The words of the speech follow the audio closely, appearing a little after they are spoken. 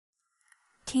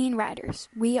Teen writers,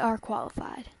 we are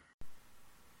qualified.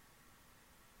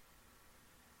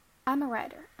 I'm a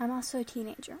writer. I'm also a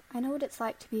teenager. I know what it's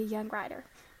like to be a young writer,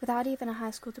 without even a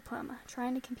high school diploma,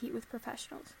 trying to compete with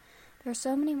professionals. There are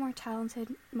so many more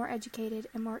talented, more educated,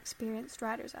 and more experienced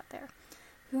writers out there.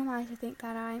 Who am I to think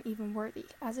that I am even worthy,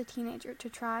 as a teenager, to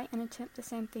try and attempt the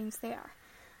same things they are?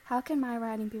 How can my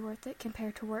writing be worth it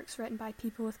compared to works written by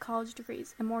people with college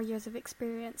degrees and more years of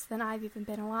experience than I've even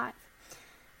been alive?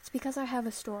 It's because I have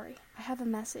a story. I have a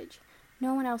message.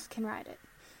 No one else can write it.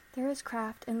 There is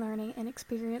craft and learning and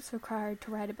experience required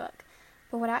to write a book,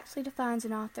 but what actually defines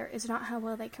an author is not how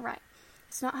well they can write.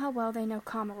 It's not how well they know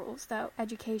comma rules, though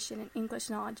education and English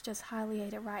knowledge does highly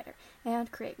aid a writer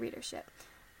and create readership.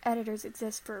 Editors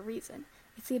exist for a reason.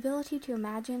 It's the ability to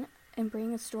imagine and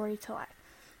bring a story to life.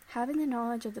 Having the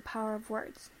knowledge of the power of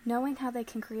words, knowing how they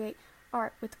can create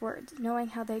art with words, knowing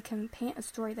how they can paint a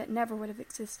story that never would have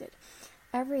existed.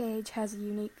 Every age has a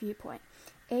unique viewpoint.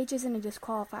 Age isn't a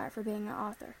disqualifier for being an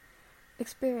author.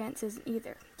 Experience isn't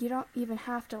either. You don't even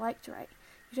have to like to write.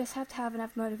 You just have to have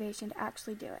enough motivation to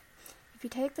actually do it. If you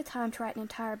take the time to write an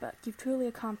entire book, you've truly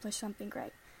accomplished something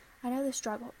great. I know the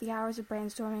struggle, the hours of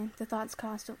brainstorming, the thoughts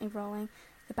constantly rolling,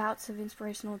 the bouts of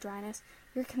inspirational dryness.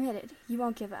 You're committed. You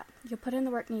won't give up. You'll put in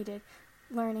the work needed,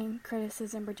 learning,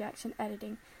 criticism, rejection,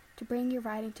 editing, to bring your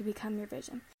writing to become your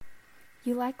vision.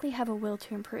 You likely have a will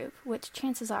to improve, which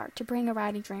chances are, to bring a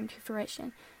writing dream to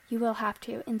fruition, you will have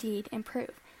to, indeed,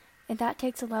 improve. And that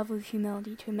takes a level of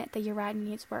humility to admit that your writing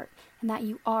needs work, and that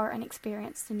you are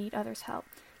inexperienced and need others' help.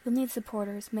 You'll need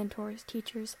supporters, mentors,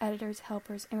 teachers, editors,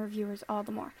 helpers, and reviewers all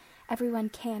the more. Everyone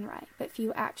can write, but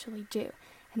few actually do,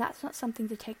 and that's not something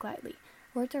to take lightly.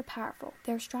 Words are powerful.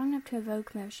 They are strong enough to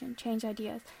evoke emotion, change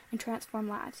ideas, and transform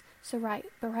lives. So write,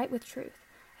 but write with truth.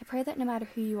 I pray that no matter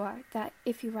who you are, that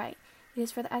if you write, it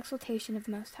is for the exaltation of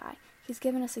the Most High. He's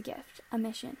given us a gift, a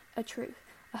mission, a truth,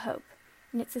 a hope,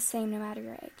 and it's the same no matter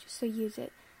your age. So use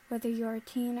it, whether you are a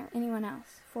teen or anyone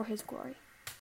else, for His glory.